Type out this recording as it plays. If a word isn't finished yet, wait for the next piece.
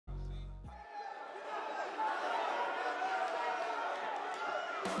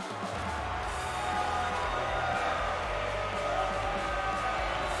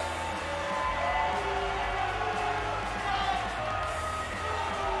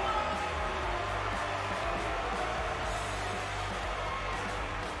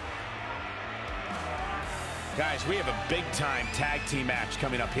Guys, we have a big-time tag team match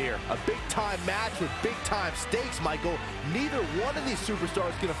coming up here. A big-time match with big-time stakes, Michael. Neither one of these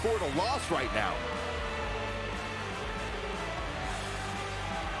superstars can afford a loss right now.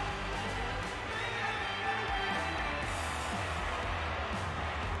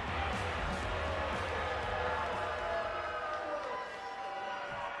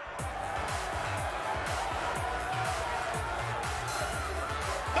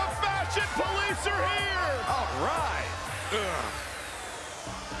 Police are here! All right. Ugh.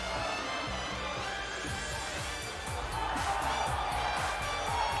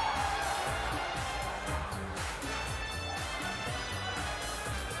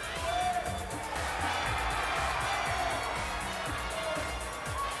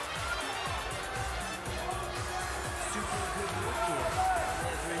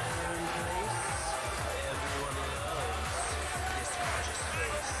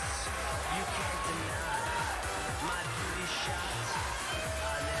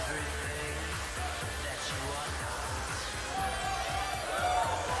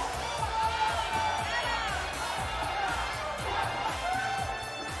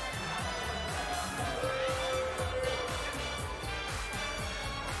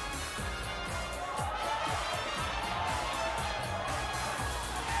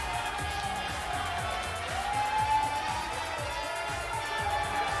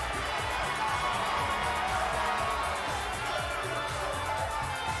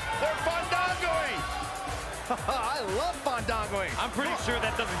 I love fandangoing. I'm pretty sure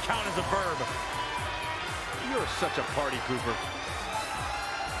that doesn't count as a verb. You're such a party pooper.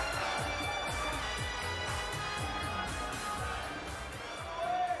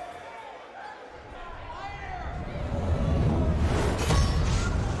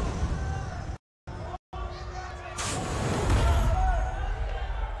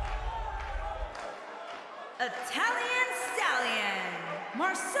 Italian Stallion,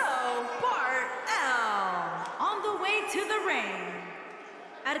 Marceau Bart L, on the way to the ring.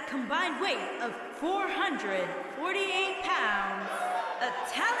 At a combined weight of 448 pounds,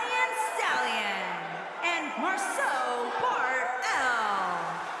 Italian Stallion and Marceau Bart L.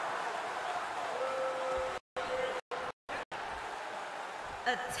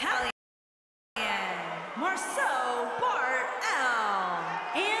 Italian, Marceau Bart L,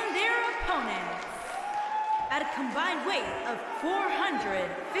 and their opponents. At a combined weight of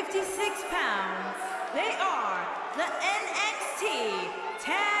 456 pounds, they are the NXT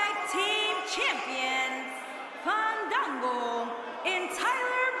Tag Team Champions, Fandango and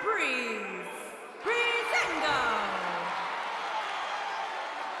Tyler Breeze, Breezango.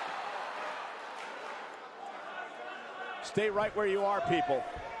 Stay right where you are, people.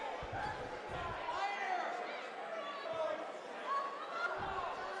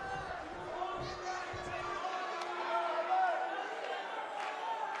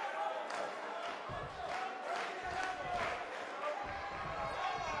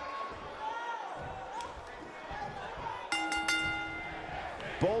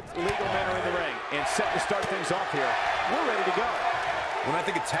 Both legal men are in the ring and set to start things off here. We're ready to go. When I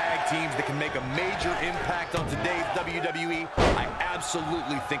think of tag teams that can make a major impact on today's WWE, I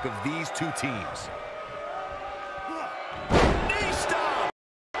absolutely think of these two teams. Knee stomp!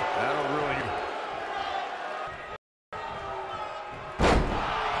 That'll ruin you.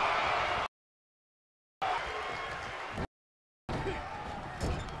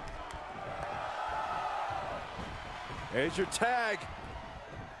 There's your tag.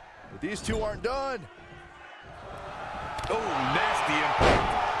 But these two aren't done. Oh, nasty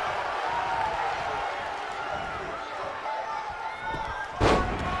impact.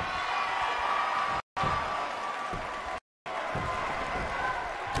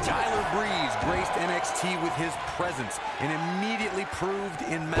 Tyler Breeze graced NXT with his presence and immediately proved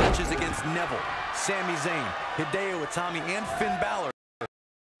in matches against Neville, Sami Zayn, Hideo Itami, and Finn Balor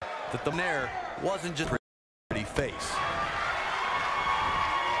that the there wasn't just a pretty face.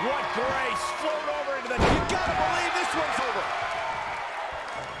 What grace! Float over into the... You gotta believe this one's over!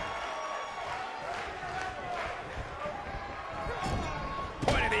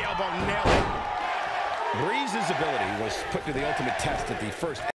 Point of the elbow, nailed it. Breeze's ability was put to the ultimate test at the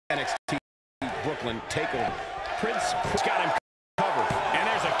first NXT Brooklyn takeover. Prince got him covered, and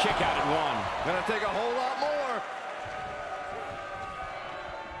there's a kick out at one. Gonna take a whole lot more.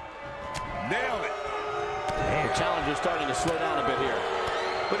 Nailed it. The challenger's starting to slow down a bit here.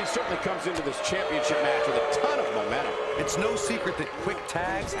 but he certainly comes into this championship match with a ton of momentum. It's no secret that quick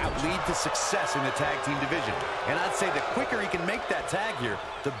tags lead to success in the tag team division. And I'd say the quicker he can make that tag here,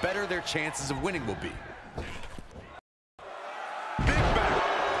 the better their chances of winning will be. Big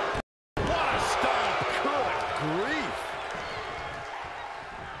back. What a stomp. Good grief.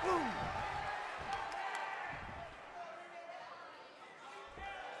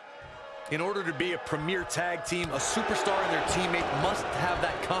 In order to be a premier tag team, a superstar and their teammate must have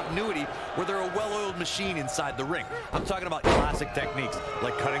that continuity where they're a well-oiled machine inside the ring. I'm talking about classic techniques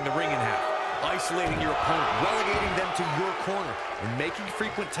like cutting the ring in half, isolating your opponent, relegating them to your corner, and making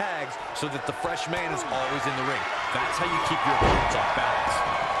frequent tags so that the fresh man is always in the ring. That's how you keep your opponents off balance.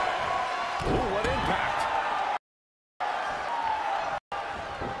 Ooh, what impact.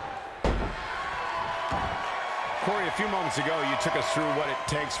 Corey, a few moments ago, you took us through what it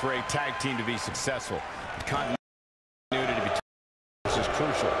takes for a tag team to be successful. Continuity to be is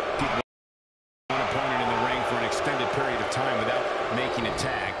crucial. Keep one opponent in the ring for an extended period of time without making a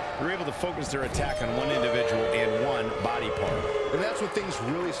tag. You're able to focus their attack on one individual and one body part. And that's when things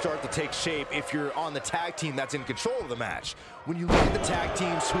really start to take shape if you're on the tag team that's in control of the match. When you look at the tag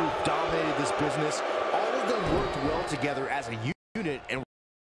teams who dominated this business, all of them worked well together as a unit and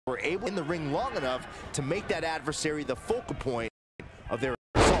were able in the ring long enough to make that adversary the focal point of their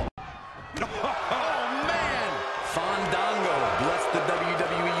assault. Oh, man! Fandango blessed the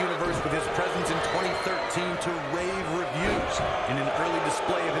WWE Universe with his presence in 2013 to rave reviews. In an early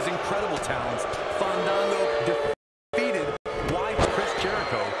display of his incredible talents, Fandango defeated Chris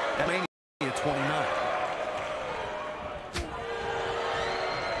Jericho at Mania 29.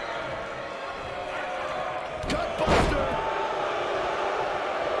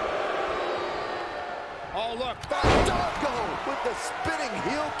 Oh, look. Breezango with the spinning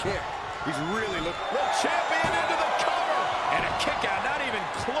heel kick. He's really the champion into the cover. And a kick out, not even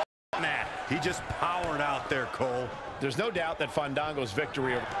close on that. He just powered out there, Cole. There's no doubt that Fandango's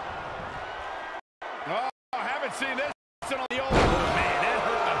victory. Oh, I haven't seen this in the old man. That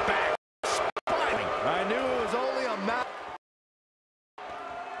hurt the back. Spinning. I knew it was only a match.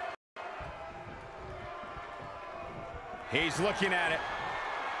 He's looking at it.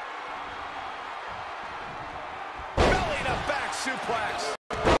 Belly to back suplex.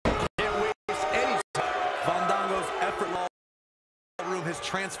 Can't waste any time. Fandango's effortless room has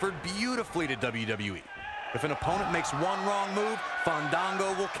transferred beautifully to WWE. If an opponent makes one wrong move,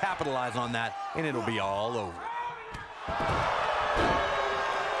 Fandango will capitalize on that, and it'll be all over.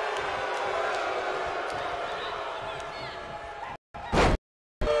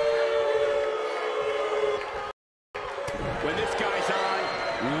 When this guy's on,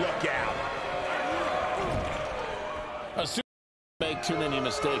 look out. A super make too many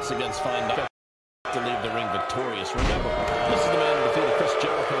mistakes against Fandango to leave the ring victorious. Remember, this is the man who defeated Chris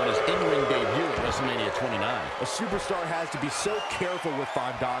Jericho in his in-ring debut at WrestleMania 29. A superstar has to be so careful with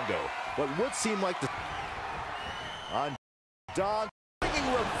Fandango. What would seem like the Fandango bringing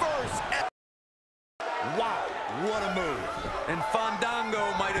reverse. Wow, what a move. And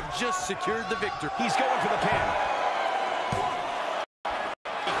Fandango might have just secured the victory. He's going for the pin.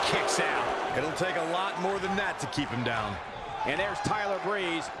 He kicks out. It'll take a lot more than that to keep him down. And there's Tyler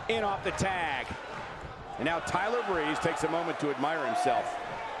Breeze in off the tag. And now Tyler Breeze takes a moment to admire himself.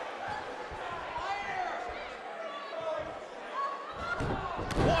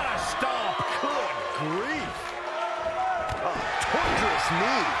 What a stomp. Good grief. Torturous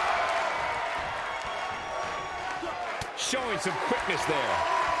knee. Showing some quickness there.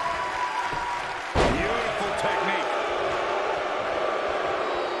 Beautiful technique.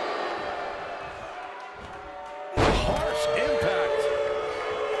 Harsh impact.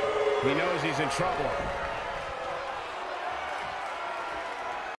 He knows he's in trouble.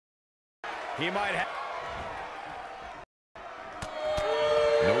 He might have.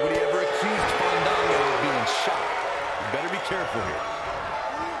 Nobody ever accused Fandango of being shot. You better be careful here.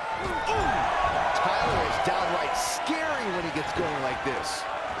 Tyler is downright scary when he gets going like this.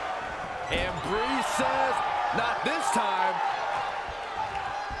 And Breeze says, not this time.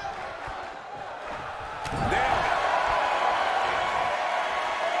 Nailed it.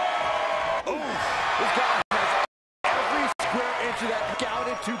 Ooh, this guy has every square inch of that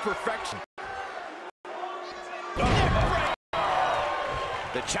scouted to perfection.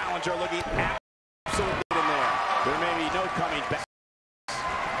 The challenger looking absolutely in there. There may be no coming back.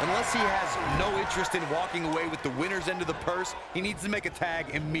 Unless he has no interest in walking away with the winner's end of the purse, he needs to make a tag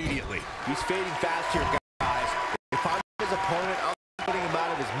immediately. He's fading fast here, guys. If I'm his opponent, I'm putting him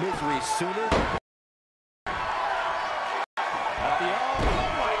out of his misery sooner. Oh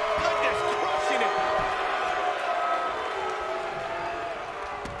my goodness, crushing it.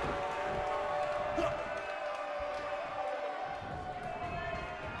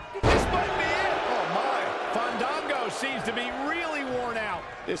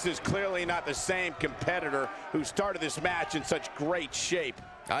 This is clearly not the same competitor who started this match in such great shape.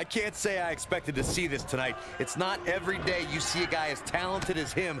 I can't say I expected to see this tonight. It's not every day you see a guy as talented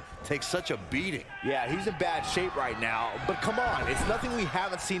as him take such a beating. Yeah, he's in bad shape right now, but come on, it's nothing we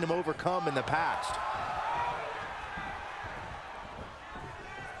haven't seen him overcome in the past.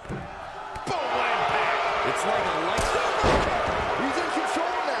 Boom, what impact! It's like a light. He's in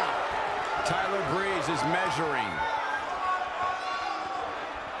control now. Tyler Breeze is measuring.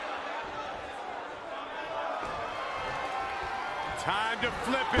 Time to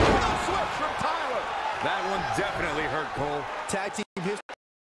flip it. Switch from Tyler. That one definitely hurt, Cole. Tag team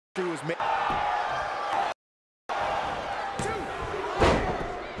history was made.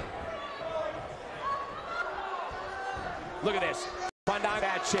 Look at this. Fandango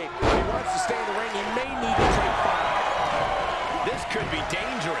bad shape. If he wants to stay in the ring, he may need to take 5. This could be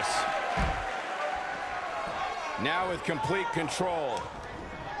dangerous. Now with complete control.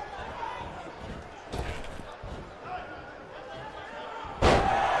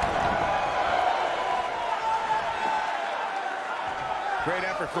 Great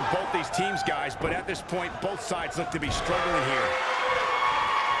effort from both these teams, guys, but at this point, both sides look to be struggling here.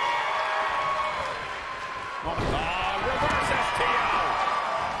 Reverse STO!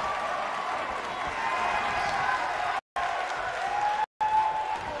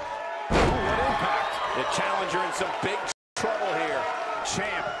 What impact. The challenger in some big trouble here.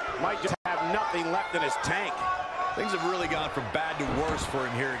 Champ might just have nothing left in his tank. Things have really gone from bad to worse for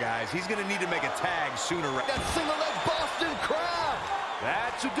him here, guys. He's going to need to make a tag sooner. That single leg Boston Crab.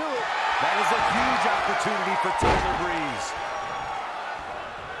 That should do it. That is a huge opportunity for Tyler Breeze.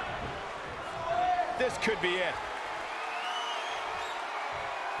 This could be it.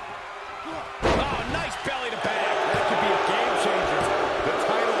 Oh, nice belly to back. That could be a game changer. The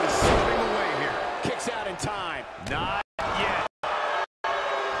title is slipping away here. Kicks out in time. Not yet.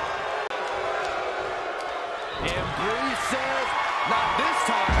 And Breeze says, not this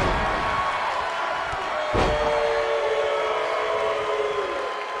time.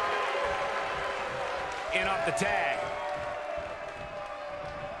 In off the tag.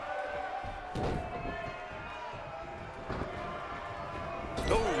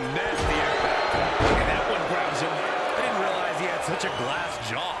 Oh, nasty impact. And that one grabs him. I didn't realize he had such a glass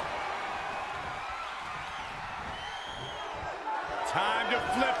jaw. Time to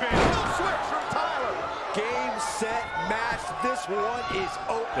flip it. Switch from Tyler. Game, set, match. This one is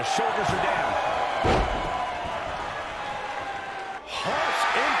over. The shoulders are down. Harsh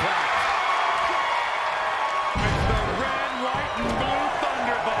impact. It's the red, white, and blue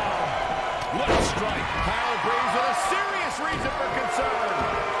Thunderbomb. What a strike. Tyler Breeze with a serious reason for concern.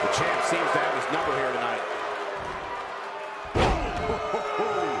 The champ seems to have his number here tonight.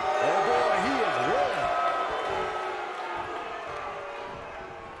 Oh boy, he is rolling.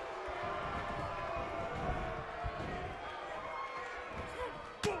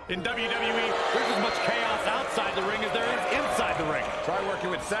 In WWE, there's as much chaos outside the ring as there is inside the ring. Try working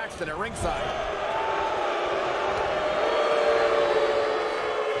with Saxton at ringside.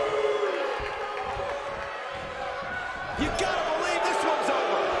 You gotta believe this one's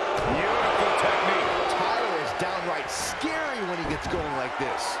over. Beautiful technique. Tyler is downright scary when he gets going like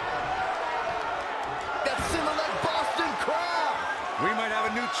this. That single leg Boston Crab. We might have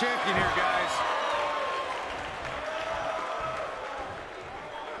a new champion here, guys.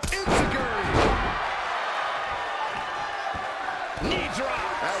 Knee drop.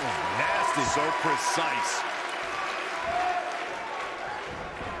 That was nasty. So precise.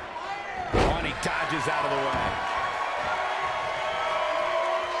 Oh, and he dodges out of the way.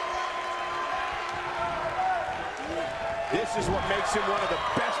 This is what makes him one of the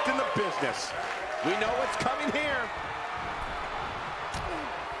best in the business. We know what's coming here.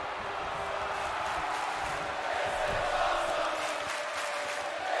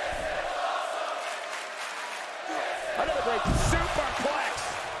 Another great superplex.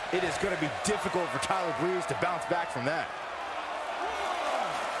 It is going to be difficult for Tyler Breeze to bounce back from that.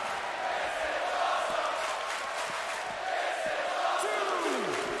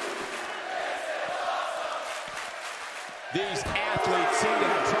 These athletes seem to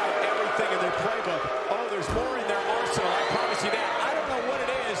have tried everything in their playbook. Oh, there's more in their arsenal, I promise you that. I don't know what it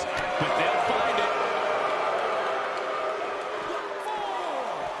is, but they'll find it.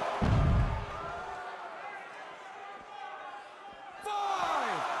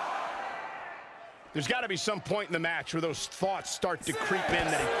 There's got to be some point in the match where those thoughts start to creep in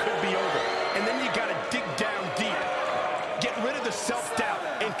that it could be over. And then you got to dig down deep. Get rid of the self-doubt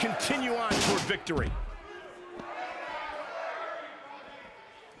and continue on toward victory.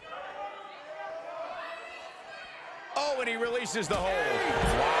 and he releases the hold.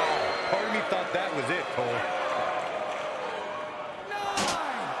 Wow. Part of me thought that was it, Cole.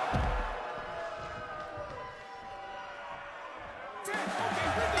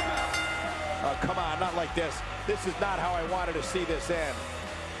 Oh, come on, not like this. This is not how I wanted to see this end.